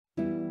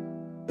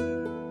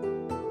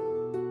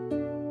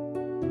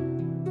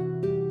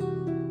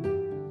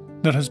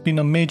There has been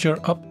a major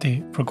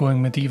update for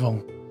Going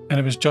Medieval, and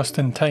it was just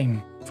in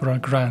time for our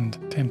grand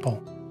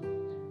temple.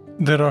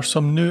 There are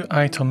some new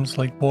items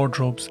like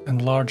wardrobes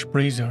and large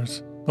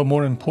braziers, but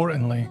more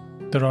importantly,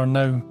 there are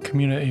now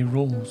community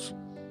roles.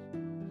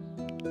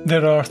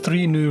 There are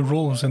 3 new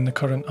roles in the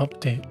current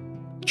update: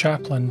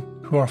 Chaplain,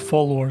 who are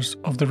followers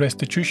of the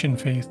Restitution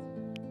faith;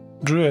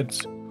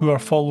 Druids, who are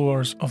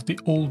followers of the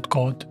old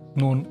god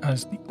known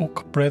as the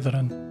Oak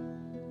Brethren;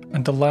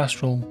 and the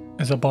last role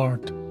is a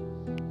bard.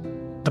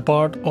 The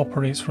bard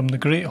operates from the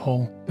Great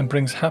Hall and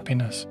brings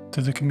happiness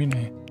to the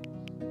community.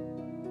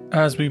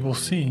 As we will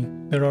see,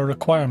 there are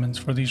requirements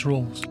for these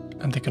roles,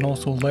 and they can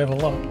also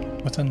level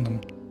up within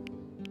them.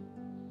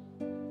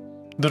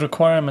 The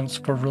requirements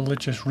for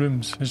religious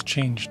rooms has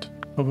changed,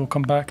 but we'll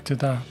come back to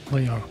that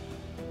later.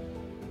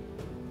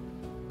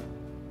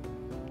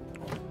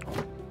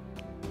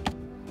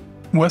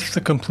 With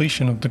the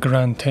completion of the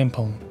Grand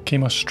Temple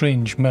came a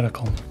strange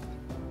miracle.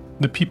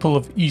 The people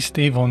of East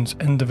Avon's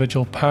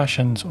individual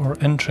passions or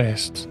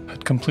interests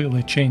had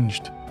completely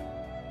changed.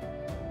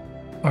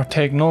 Our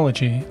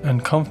technology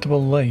and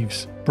comfortable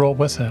lives brought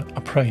with it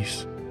a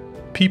price.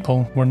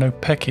 People were now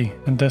picky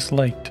and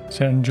disliked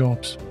certain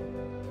jobs.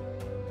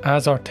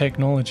 As our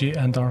technology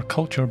and our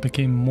culture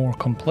became more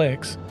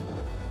complex,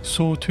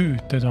 so too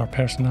did our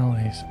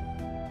personalities.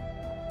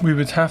 We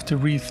would have to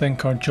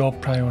rethink our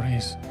job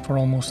priorities for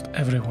almost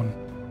everyone.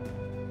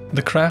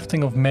 The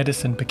crafting of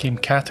medicine became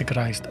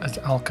categorized as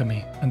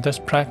alchemy, and this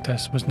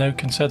practice was now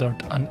considered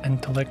an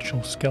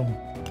intellectual skill.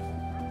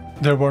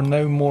 There were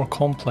now more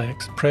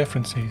complex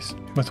preferences,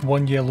 with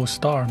 1 yellow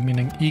star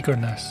meaning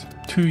eagerness,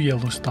 2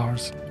 yellow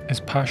stars is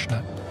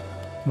passionate,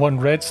 1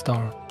 red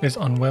star is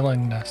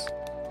unwillingness,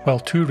 while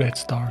 2 red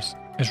stars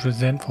is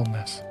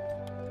resentfulness.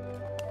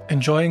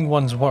 Enjoying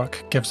one's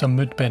work gives a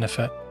mood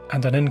benefit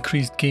and an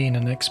increased gain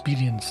in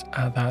experience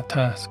at that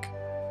task,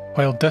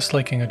 while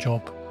disliking a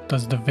job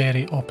does the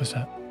very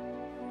opposite.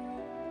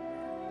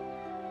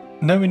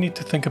 Now we need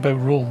to think about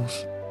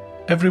roles.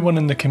 Everyone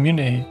in the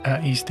community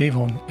at East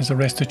Avon is a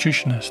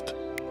restitutionist,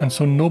 and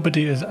so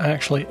nobody is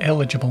actually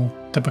eligible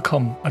to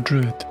become a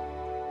druid.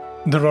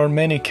 There are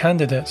many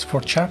candidates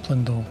for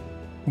chaplain though.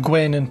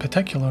 Gwen in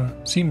particular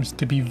seems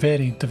to be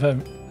very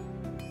devout.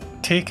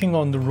 Taking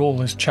on the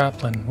role as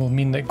chaplain will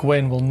mean that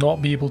Gwen will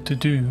not be able to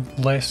do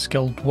less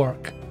skilled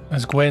work.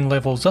 As Gwen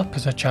levels up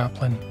as a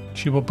chaplain,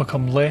 she will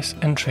become less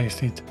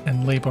interested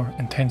in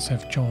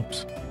labour-intensive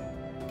jobs.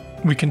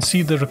 We can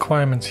see the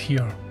requirements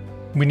here.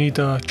 We need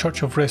a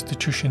Church of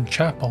Restitution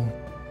chapel.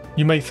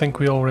 You might think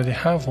we already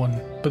have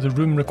one, but the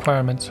room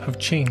requirements have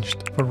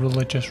changed for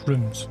religious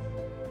rooms.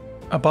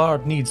 A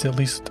bard needs at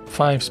least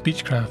 5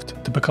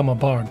 speechcraft to become a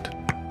bard.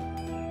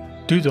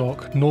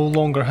 Dudok no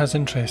longer has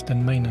interest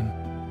in mining,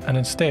 and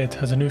instead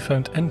has a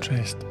newfound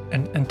interest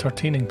in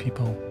entertaining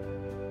people.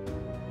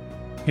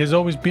 He has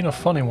always been a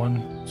funny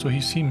one, so he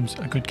seems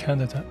a good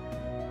candidate.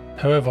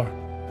 However,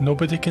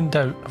 nobody can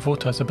doubt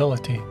Vota's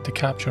ability to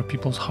capture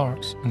people's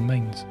hearts and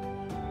minds.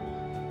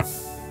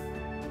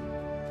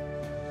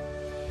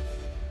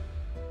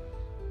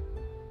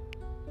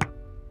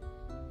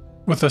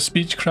 With a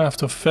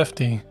speechcraft of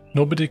 50,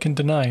 nobody can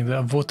deny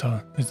that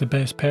Vota is the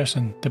best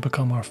person to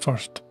become our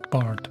first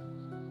bard.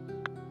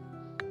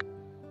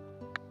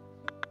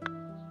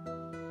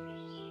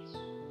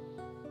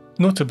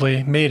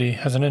 Notably, Mary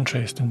has an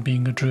interest in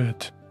being a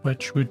druid,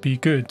 which would be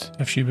good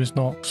if she was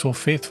not so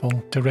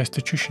faithful to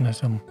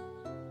restitutionism.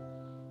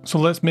 So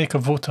let's make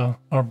Vota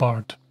our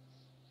bard.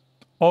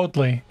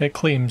 Oddly, it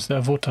claims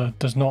that Vota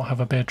does not have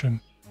a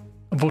bedroom.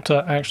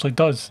 Vota actually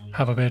does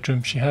have a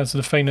bedroom. She has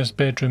the finest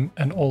bedroom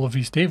in all of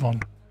East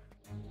Avon.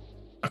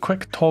 A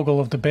quick toggle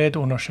of the bed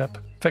ownership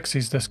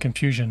fixes this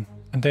confusion,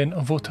 and then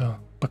Vota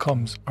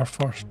becomes our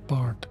first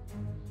bard.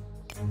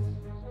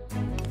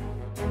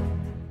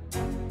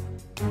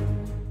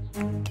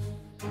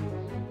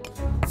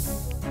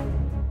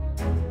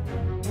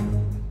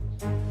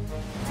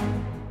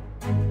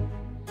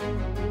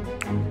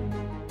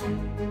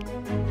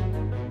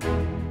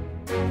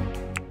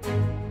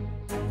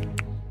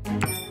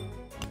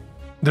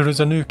 There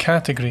is a new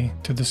category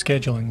to the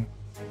scheduling.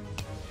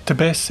 To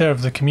best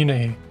serve the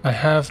community, I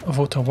have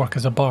Vota work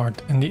as a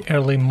bard in the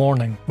early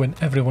morning when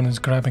everyone is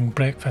grabbing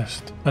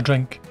breakfast, a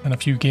drink and a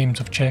few games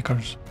of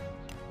checkers.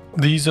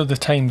 These are the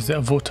times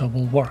that Vota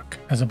will work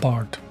as a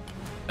bard.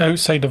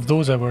 Outside of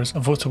those hours,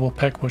 Vota will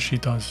pick what she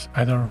does,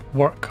 either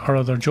work her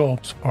other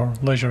jobs or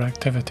leisure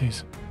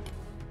activities.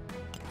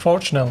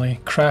 Fortunately,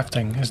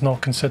 crafting is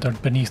not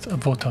considered beneath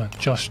Vota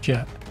just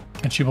yet,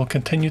 and she will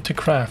continue to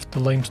craft the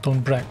limestone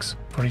bricks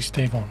for East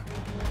Avon.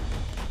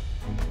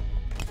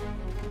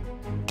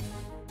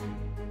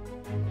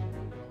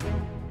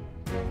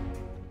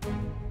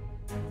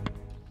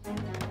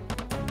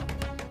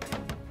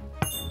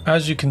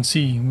 As you can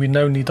see, we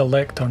now need a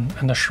lectern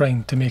and a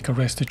shrine to make a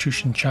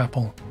restitution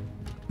chapel.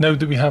 Now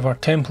that we have our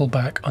temple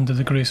back under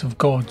the grace of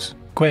gods,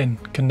 Gwen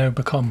can now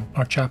become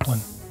our chaplain.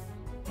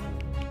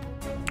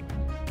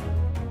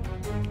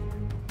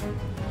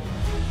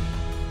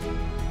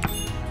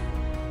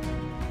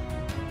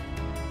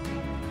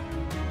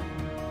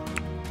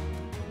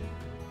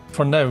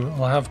 For now,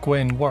 I'll have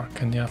Gwen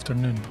work in the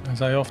afternoon,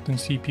 as I often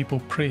see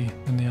people pray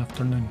in the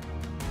afternoon.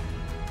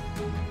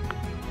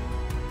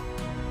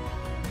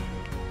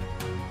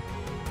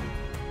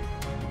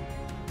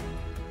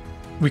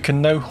 We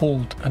can now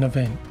hold an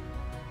event.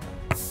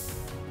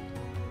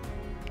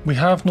 We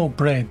have no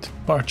bread,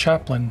 but our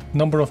chaplain,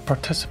 number of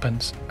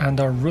participants, and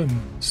our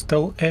room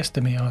still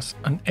estimate us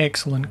an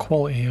excellent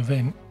quality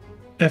event.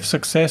 If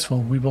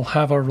successful, we will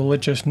have our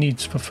religious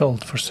needs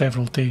fulfilled for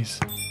several days.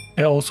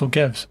 It also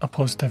gives a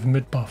positive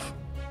mood buff.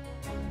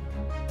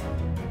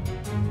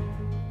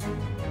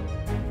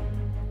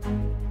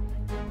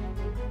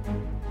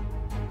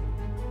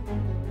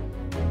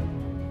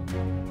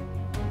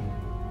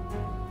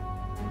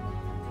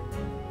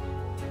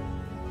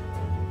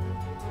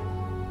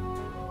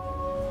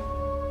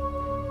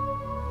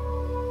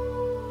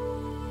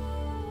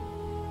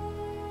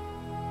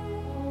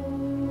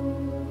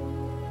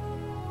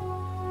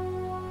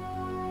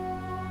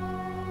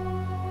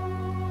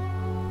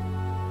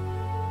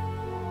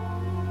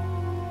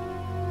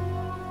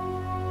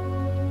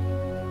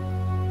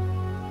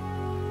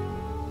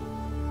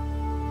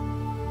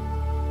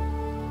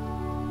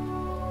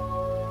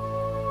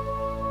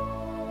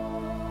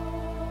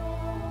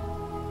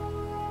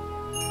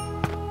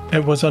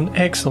 It was an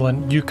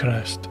excellent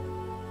Eucharist.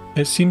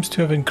 It seems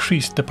to have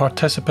increased the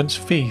participants'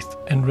 faith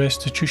in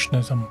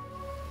restitutionism,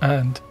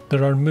 and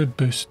there are mood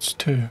boosts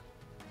too.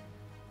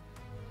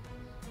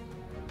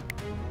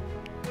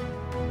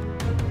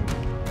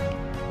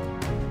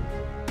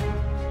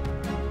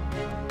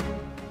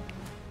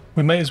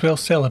 We might as well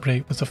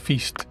celebrate with a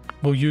feast.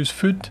 We'll use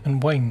food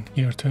and wine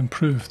here to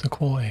improve the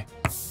quality.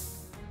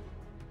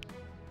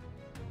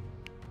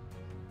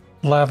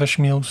 Lavish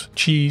meals,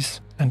 cheese,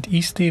 and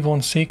East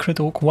Avon sacred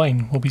oak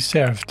wine will be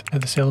served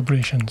at the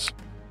celebrations.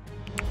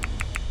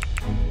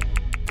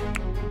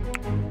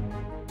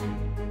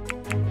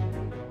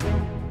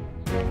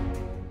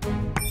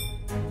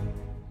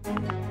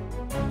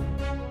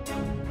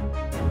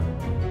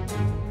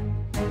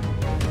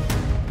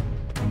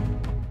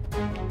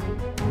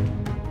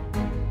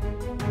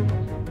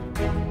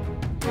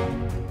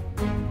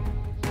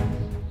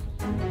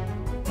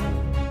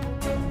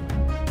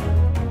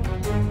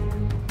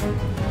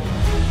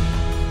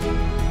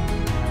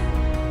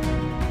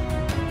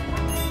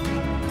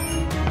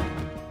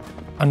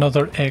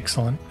 Another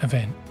excellent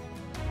event.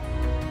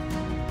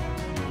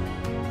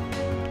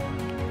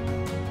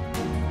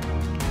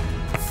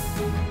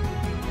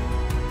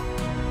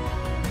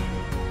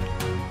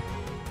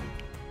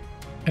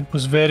 It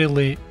was very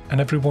late and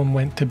everyone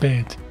went to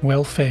bed,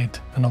 well fed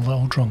and a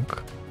little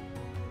drunk.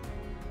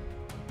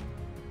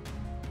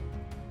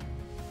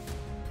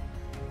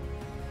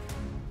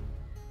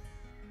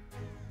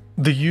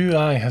 The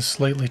UI has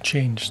slightly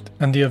changed,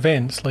 and the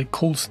events like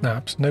cold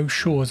snaps now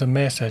show as a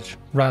message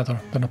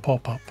rather than a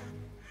pop-up.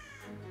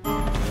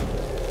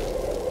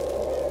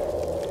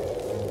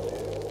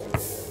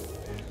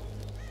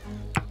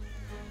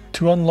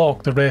 To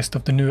unlock the rest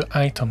of the new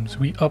items,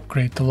 we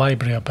upgrade the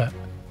library a bit.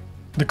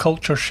 The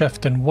culture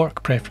shift in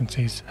work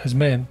preferences has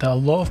meant that a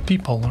lot of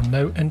people are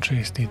now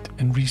interested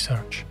in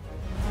research.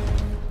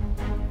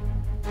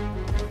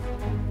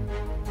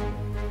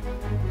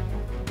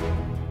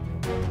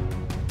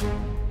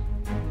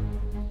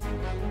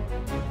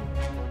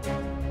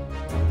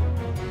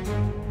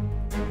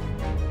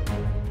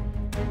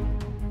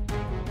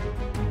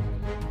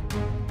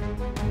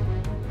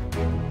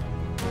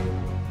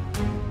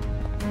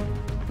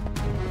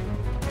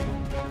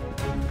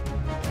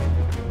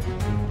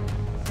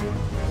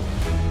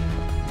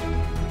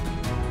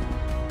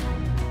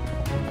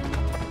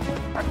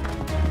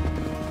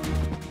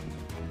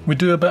 We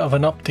do a bit of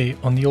an update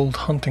on the old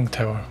hunting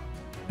tower.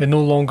 It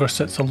no longer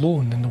sits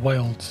alone in the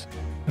wilds,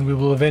 and we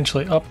will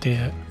eventually update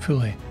it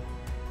fully.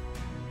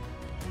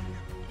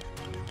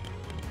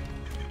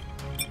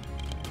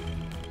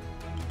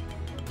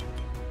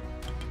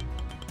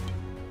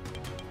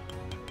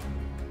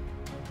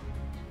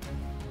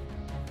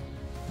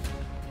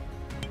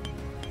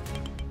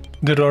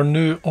 There are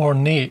new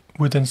ornate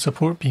wooden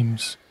support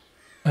beams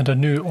and a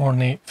new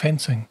ornate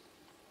fencing.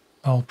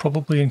 I'll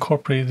probably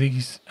incorporate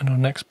these in our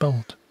next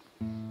build.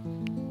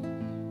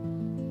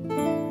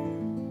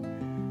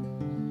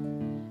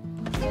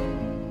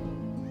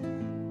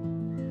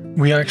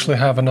 We actually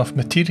have enough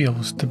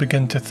materials to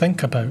begin to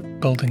think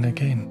about building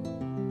again.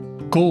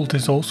 Gold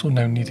is also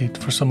now needed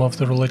for some of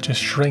the religious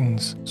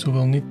shrines, so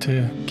we'll need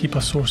to keep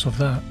a source of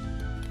that.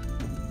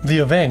 The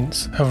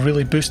events have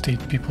really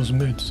boosted people's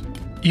moods.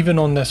 Even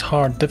on this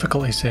hard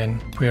difficulty setting,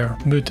 where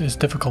mood is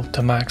difficult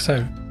to max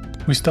out,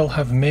 we still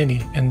have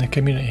many in the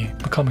community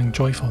becoming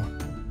joyful.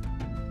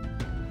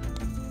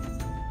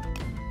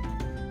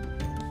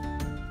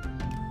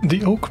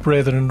 The Oak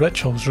Brethren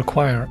rituals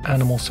require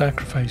animal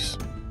sacrifice.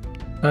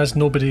 As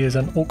nobody is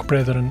an Oak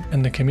Brethren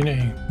in the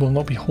community, we'll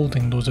not be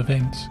holding those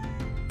events.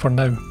 For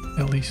now,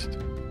 at least.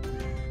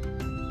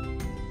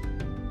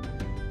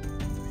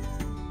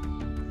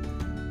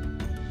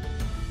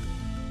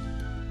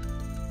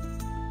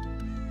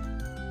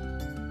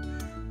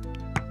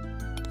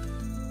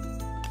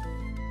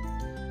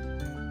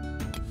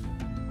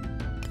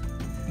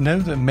 Now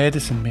that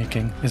medicine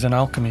making is an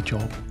alchemy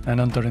job,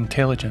 and under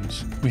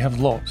intelligence, we have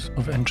lots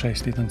of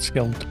interested and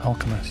skilled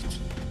alchemists.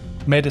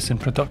 Medicine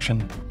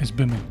production is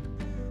booming.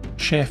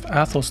 Chef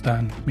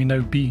Athelstan may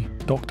now be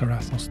Dr.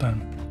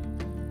 Athelstan.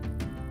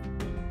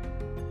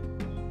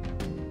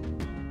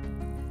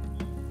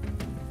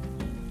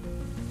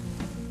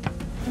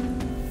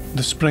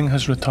 The spring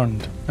has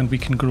returned and we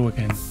can grow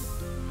again.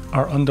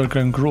 Our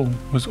underground grow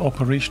was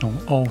operational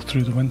all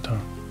through the winter,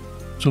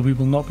 so we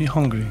will not be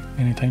hungry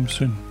anytime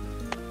soon.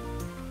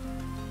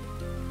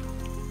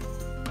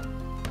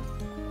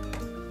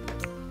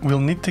 We'll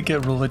need to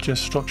get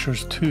religious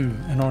structures 2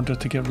 in order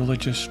to get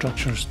religious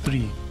structures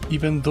 3,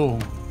 even though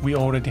we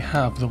already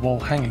have the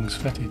wall hangings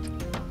fitted.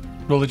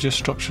 Religious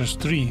structures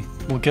 3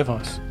 will give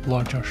us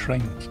larger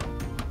shrines.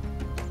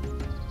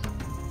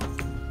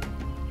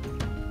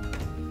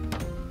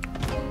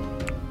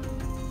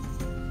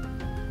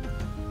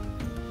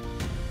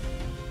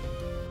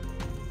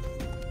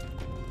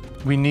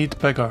 We need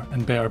bigger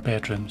and better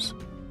bedrooms,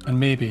 and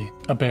maybe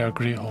a better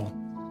great hall.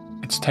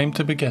 It's time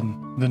to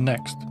begin the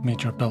next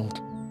major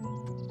build.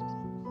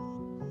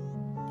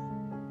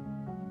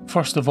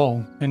 First of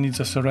all, it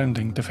needs a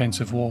surrounding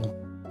defensive wall.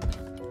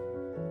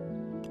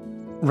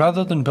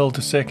 Rather than build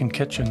a second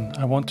kitchen,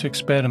 I want to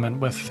experiment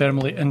with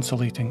thermally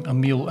insulating a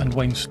meal and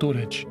wine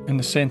storage in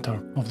the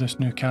centre of this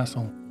new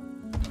castle.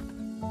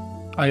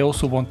 I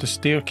also want the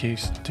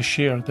staircase to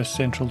share this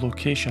central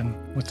location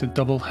with the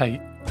double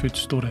height food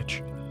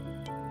storage.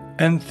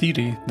 In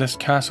theory, this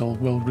castle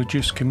will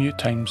reduce commute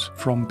times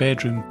from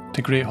bedroom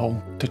to Great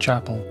Hall to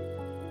chapel.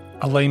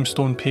 A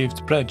limestone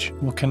paved bridge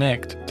will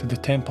connect to the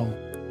temple,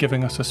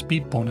 giving us a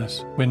speed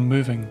bonus when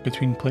moving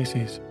between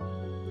places.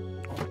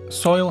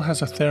 Soil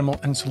has a thermal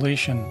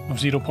insulation of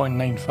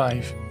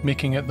 0.95,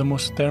 making it the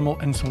most thermal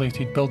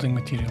insulated building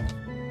material.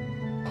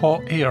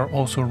 Hot air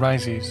also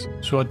rises,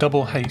 so a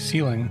double height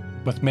ceiling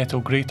with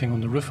metal grating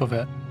on the roof of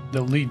it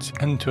that leads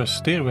into a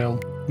stairwell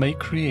might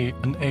create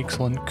an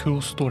excellent cool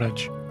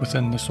storage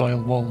within the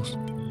soil walls.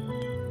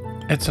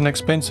 It's an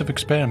expensive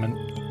experiment,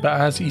 but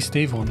as East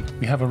Avon,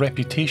 we have a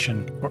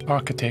reputation for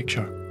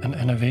architecture and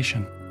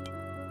innovation.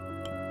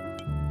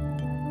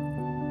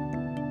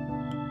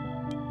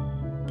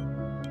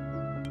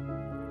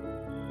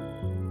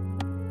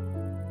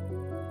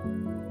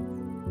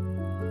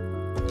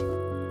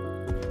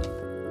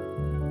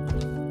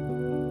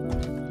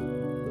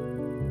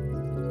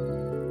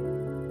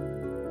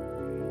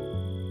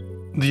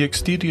 The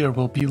exterior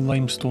will be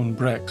limestone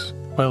bricks,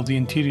 while the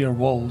interior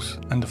walls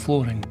and the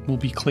flooring will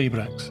be clay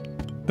bricks.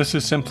 This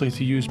is simply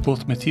to use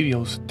both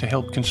materials to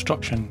help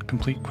construction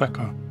complete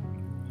quicker.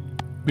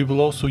 We will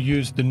also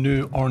use the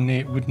new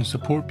ornate wooden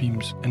support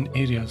beams in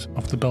areas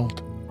of the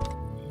build.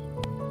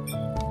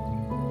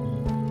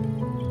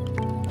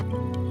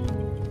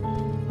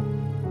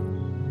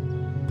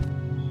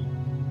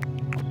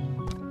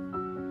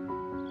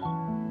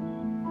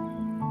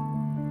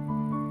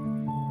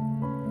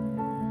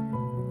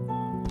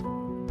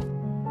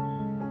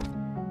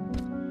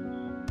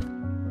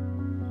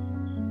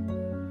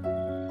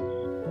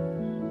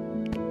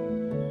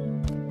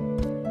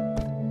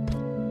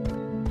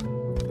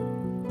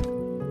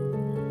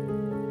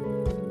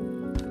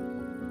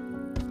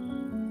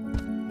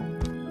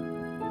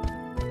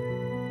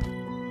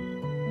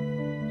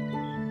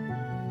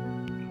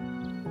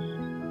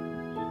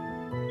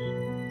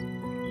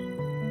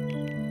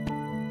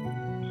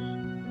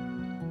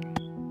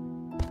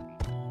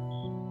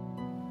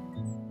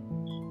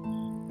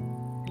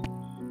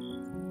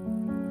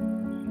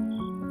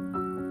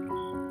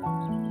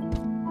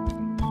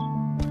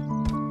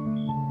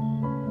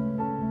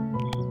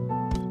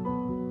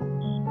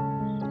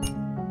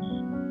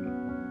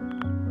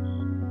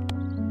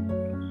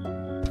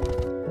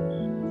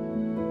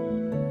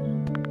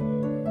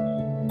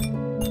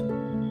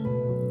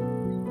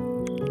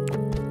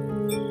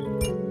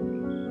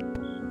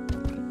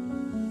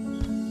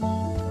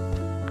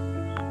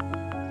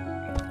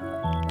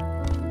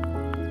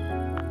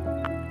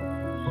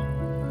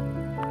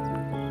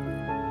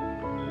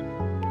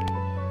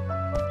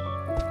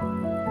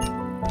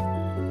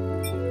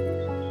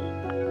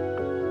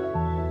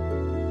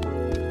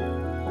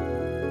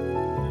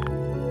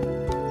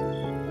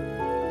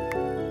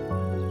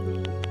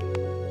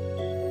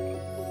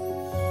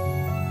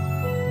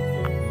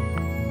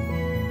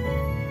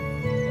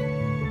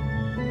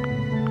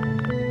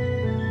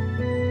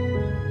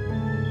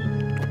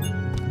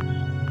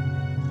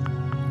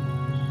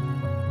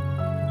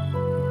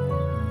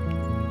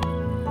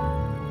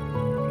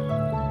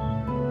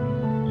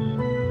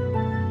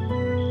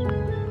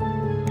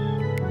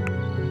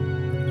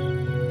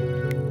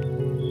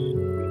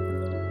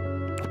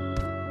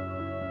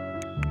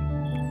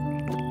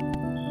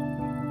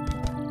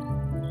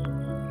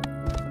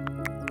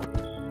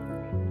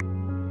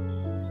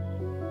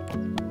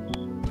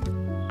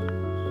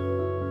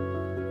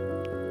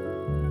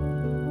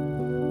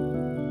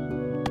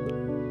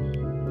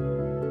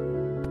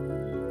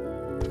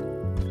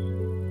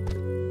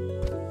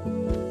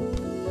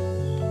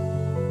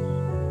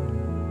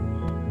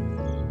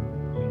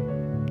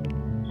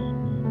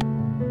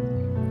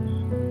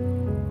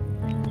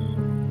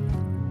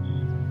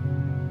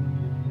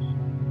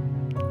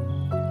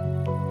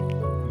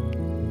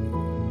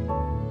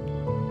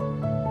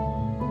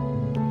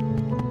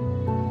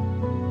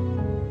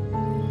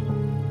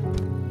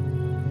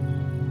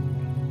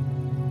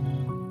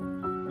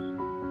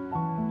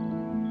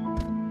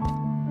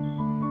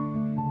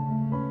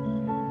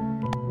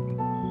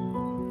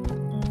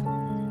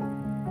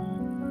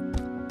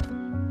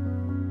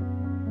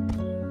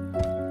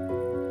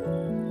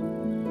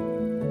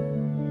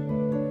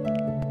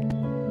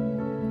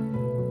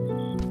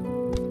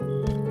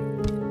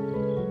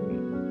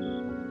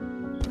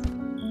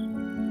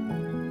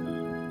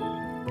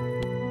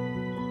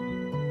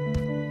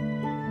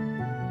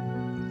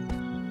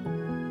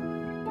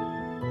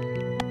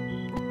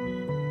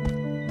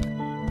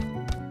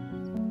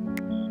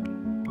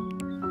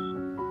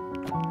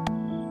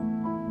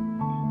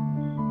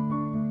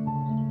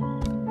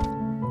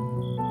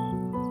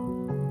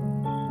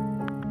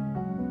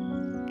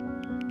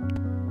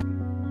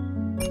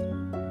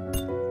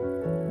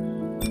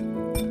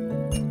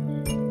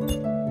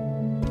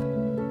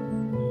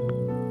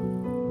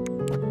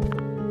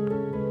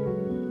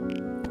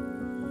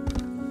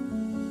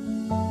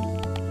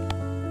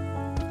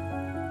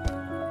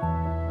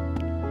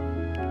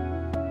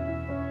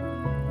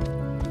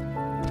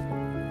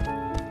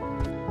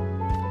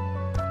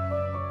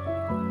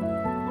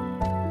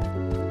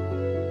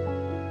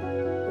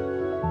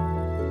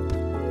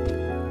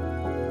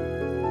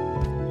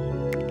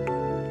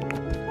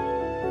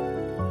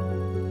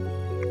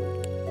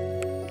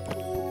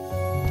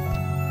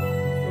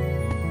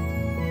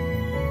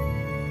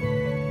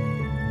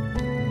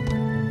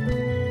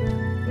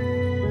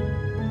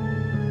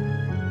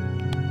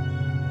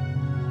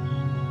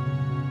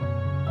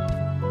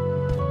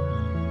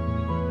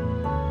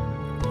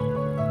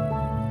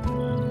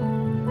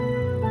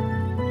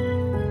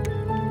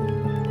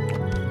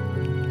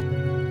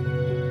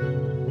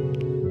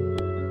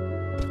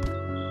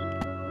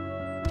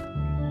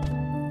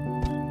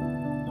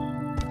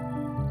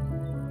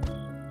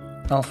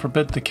 I'll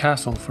forbid the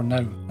castle for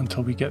now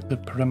until we get the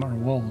perimeter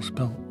walls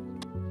built.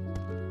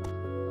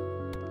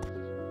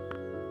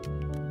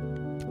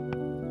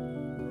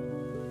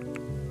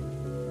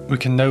 We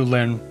can now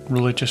learn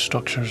Religious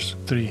Structures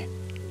 3.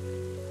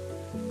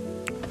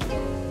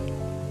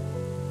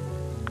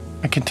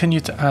 I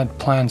continued to add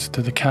plans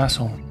to the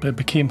castle, but it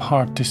became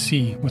hard to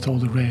see with all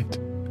the red,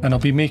 and I'll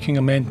be making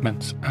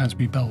amendments as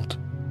we build.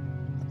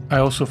 I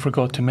also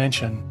forgot to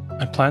mention,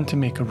 I plan to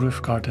make a roof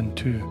garden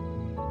too,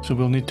 so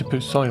we'll need to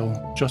put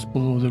soil just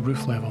below the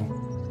roof level.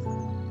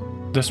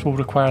 This will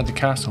require the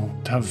castle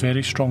to have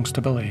very strong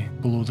stability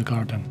below the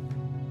garden.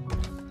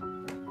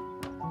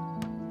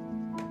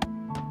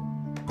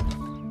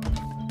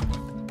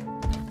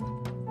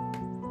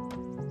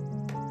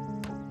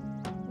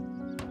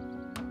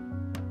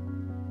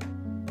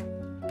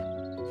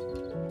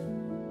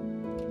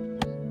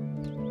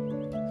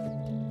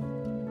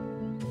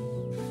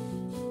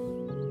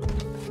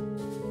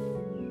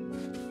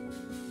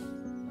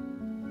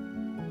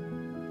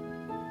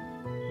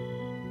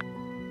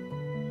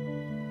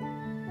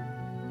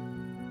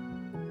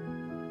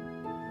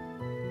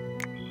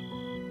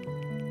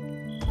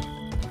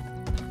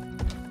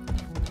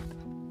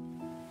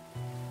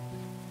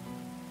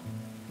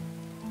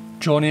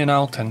 Johnny and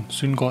Alton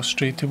soon got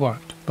straight to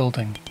work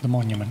building the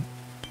monument.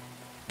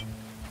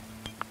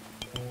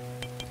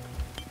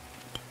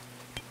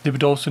 They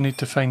would also need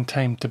to find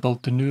time to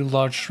build the new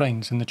large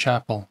shrines in the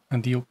chapel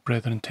and the Oak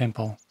Brethren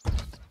temple.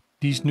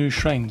 These new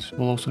shrines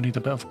will also need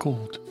a bit of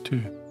gold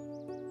too.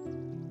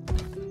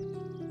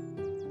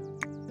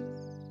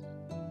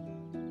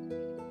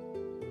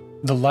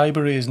 The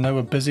library is now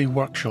a busy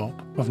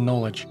workshop of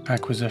knowledge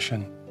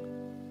acquisition.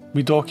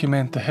 We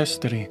document the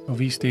history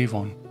of East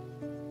Avon.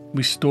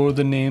 We store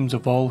the names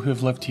of all who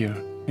have lived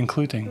here,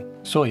 including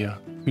Seyua,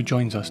 who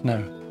joins us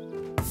now.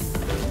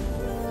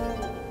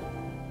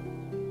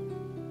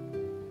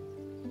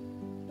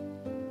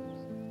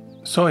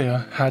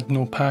 Seyua had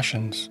no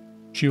passions.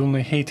 She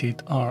only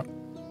hated art.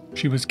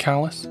 She was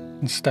callous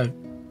and stout.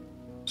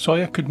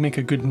 Seyua could make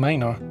a good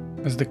miner,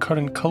 as the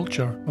current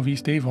culture of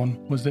East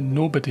Avon was that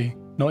nobody,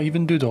 not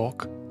even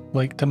Dudok,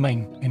 liked to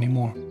mine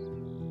anymore.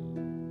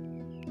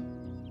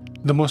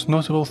 The most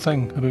notable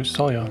thing about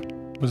Seyua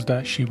was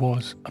that she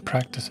was a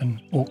practicing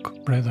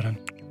Oak Brethren.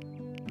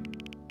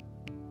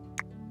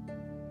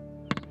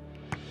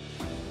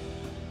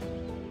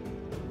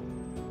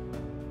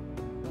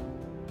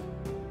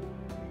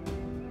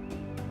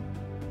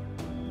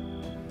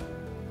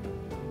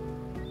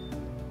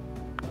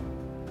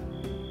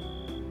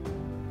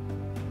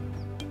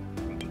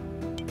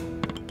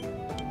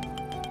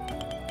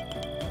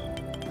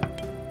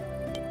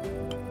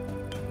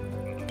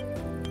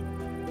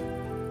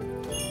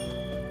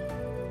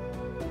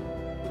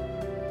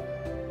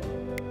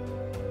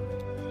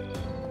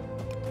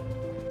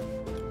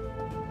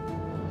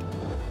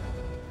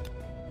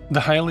 The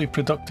highly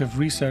productive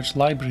research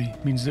library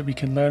means that we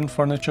can learn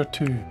furniture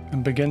too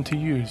and begin to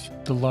use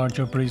the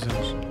larger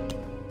braziers.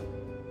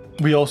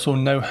 We also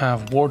now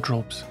have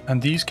wardrobes,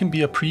 and these can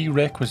be a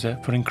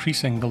prerequisite for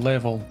increasing the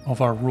level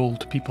of our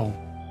rolled people.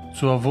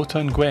 So Avota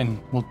and Gwen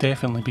will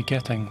definitely be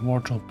getting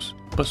wardrobes,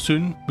 but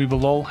soon we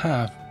will all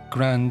have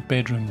grand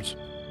bedrooms.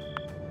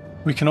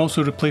 We can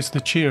also replace the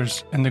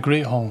chairs in the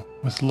Great Hall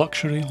with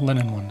luxury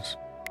linen ones.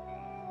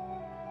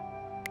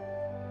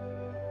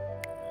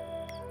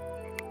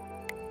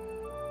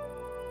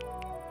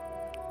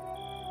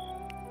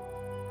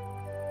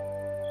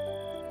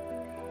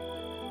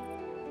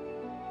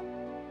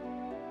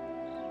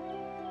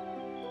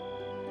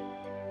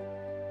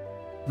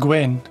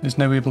 Gwen is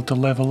now able to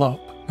level up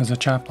as a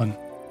chaplain.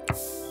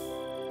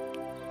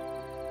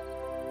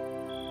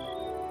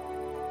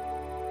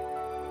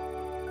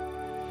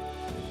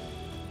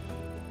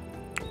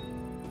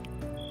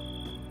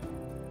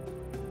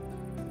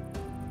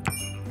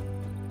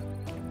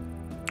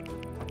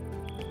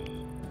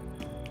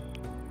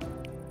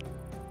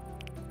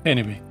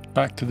 Anyway,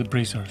 back to the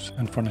braziers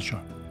and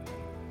furniture.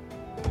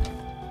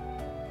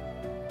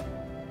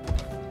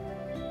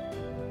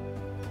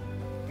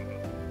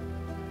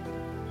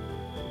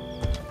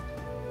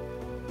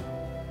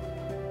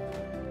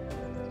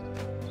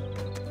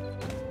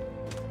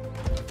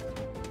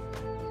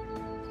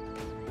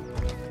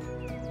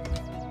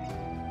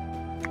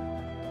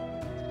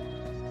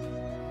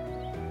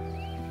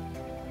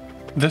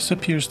 This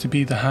appears to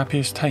be the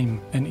happiest time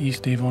in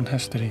East Avon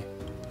history,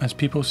 as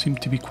people seem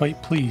to be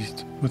quite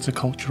pleased with the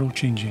cultural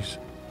changes.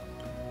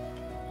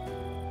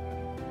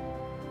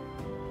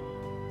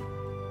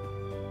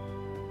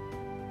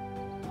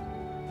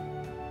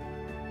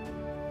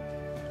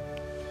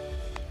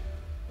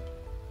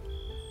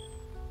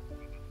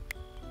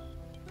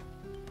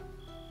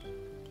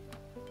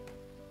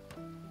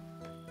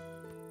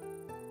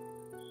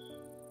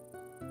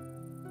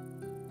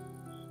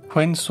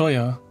 When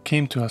Seyua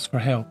came to us for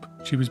help,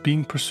 she was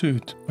being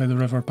pursued by the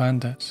river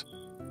bandits.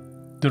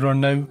 There are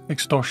now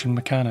extortion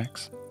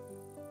mechanics,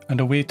 and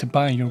a way to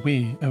buy your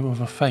way out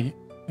of a fight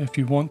if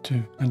you want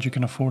to and you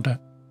can afford it.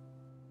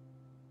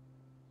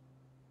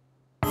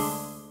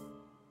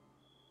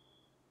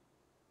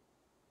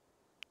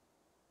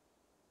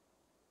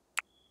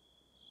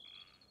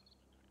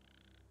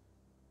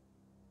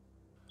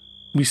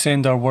 We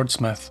send our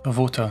wordsmith,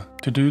 Avota,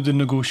 to do the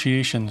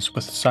negotiations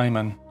with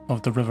Simon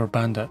of the River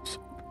Bandits.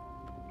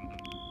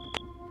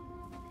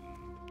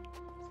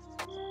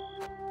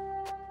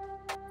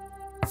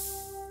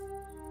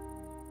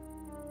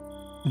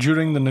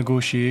 During the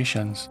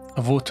negotiations,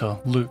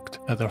 Avota looked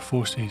at their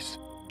forces.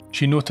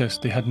 She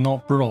noticed they had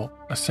not brought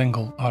a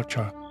single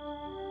archer.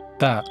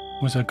 That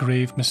was a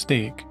grave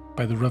mistake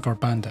by the River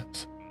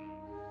Bandits.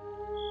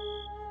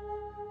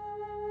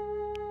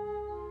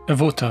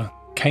 Avota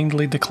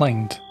kindly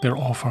declined their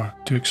offer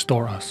to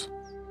extort us.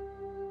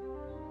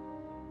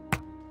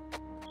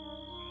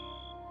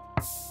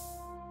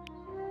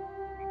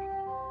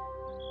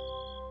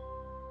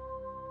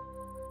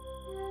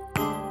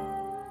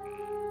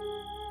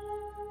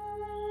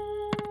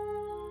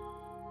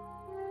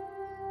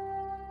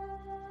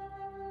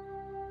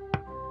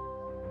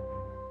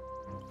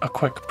 A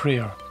quick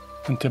prayer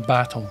into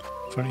battle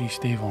for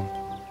East Avon.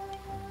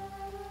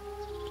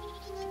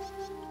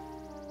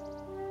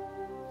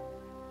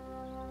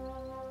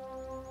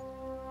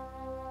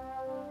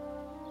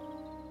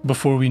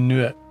 Before we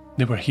knew it,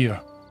 they were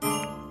here.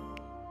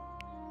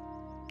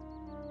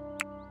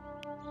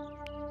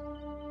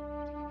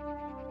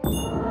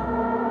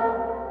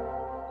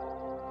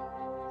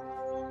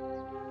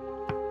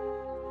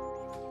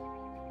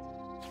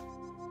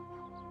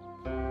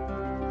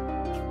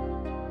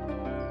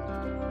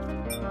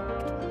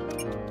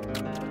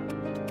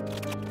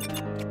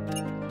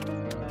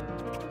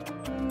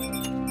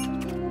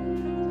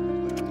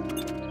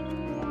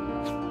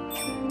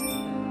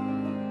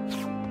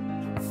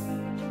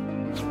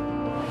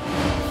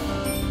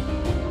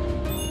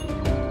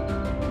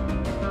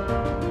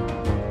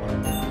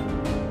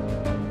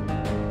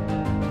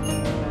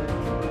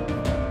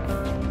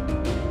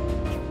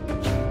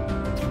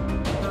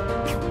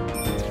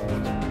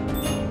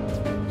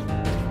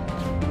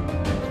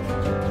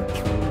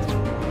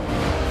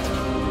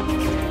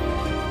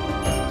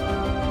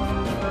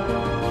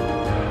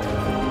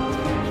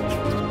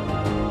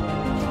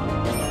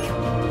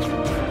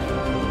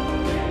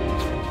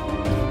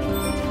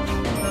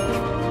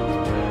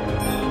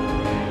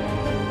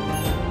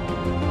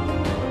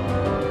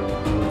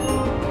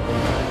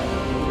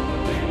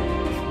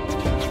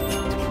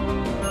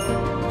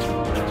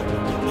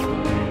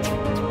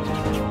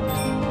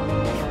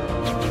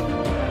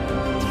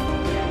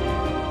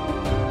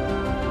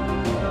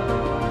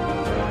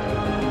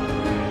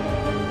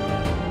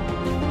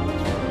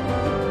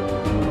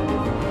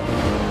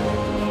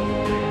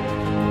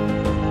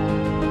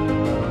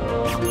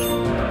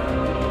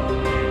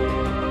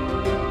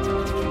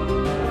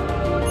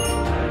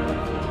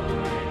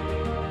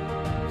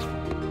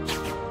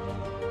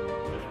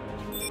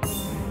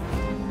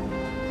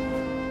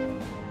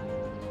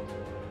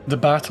 The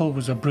battle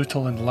was a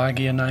brutal and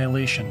laggy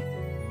annihilation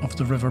of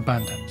the River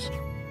Bandits.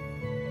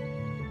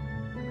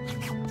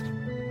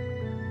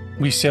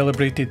 We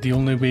celebrated the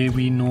only way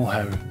we know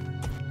how,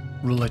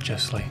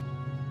 religiously.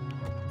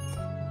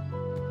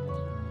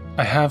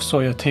 I have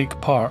Seyua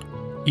take part,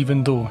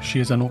 even though she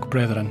is an Oak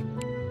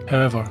Brethren.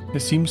 However,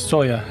 it seems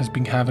Seyua has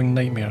been having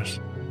nightmares,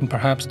 and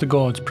perhaps the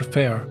gods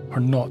prefer her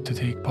not to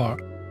take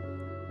part.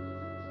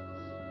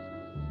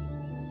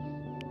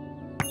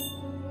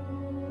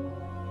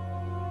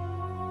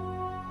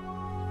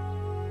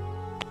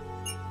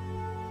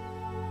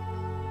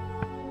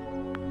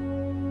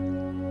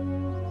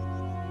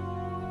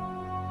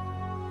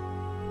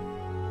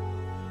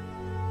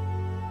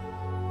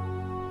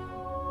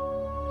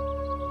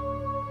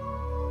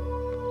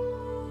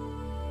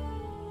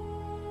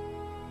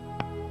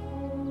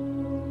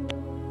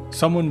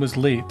 Someone was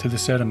late to the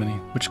ceremony,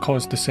 which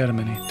caused the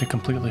ceremony to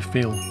completely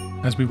fail,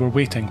 as we were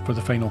waiting for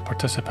the final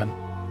participant.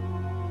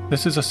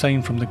 This is a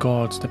sign from the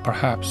gods that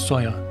perhaps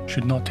Seyua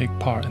should not take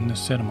part in this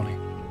ceremony,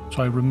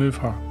 so I remove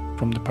her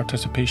from the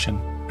participation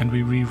and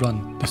we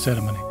rerun the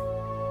ceremony.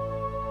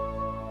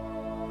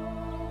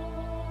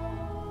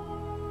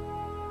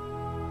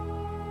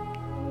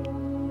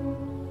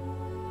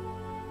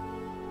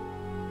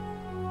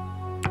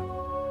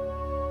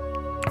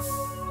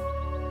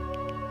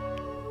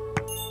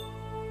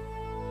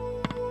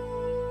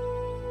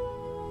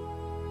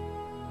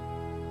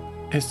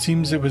 It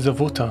seems it was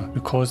Avota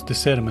who caused the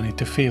ceremony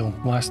to fail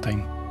last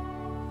time,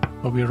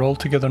 but we are all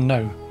together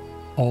now,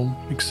 all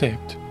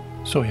except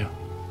Seyua.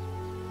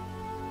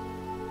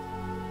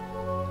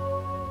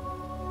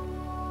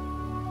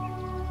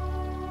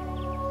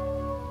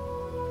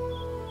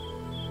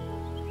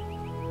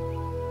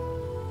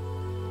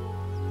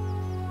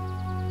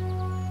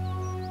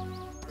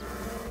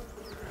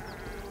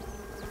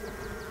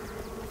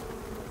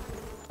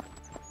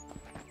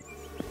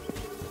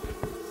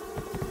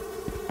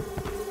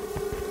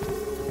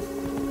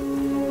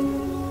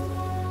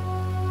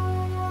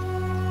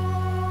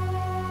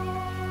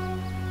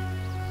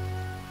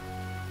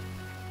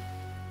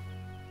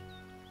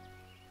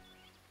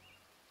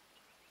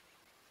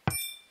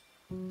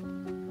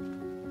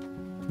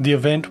 The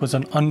event was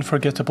an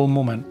unforgettable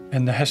moment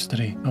in the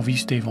history of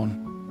East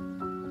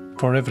Avon,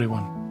 for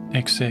everyone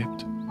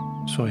except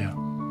Seyua.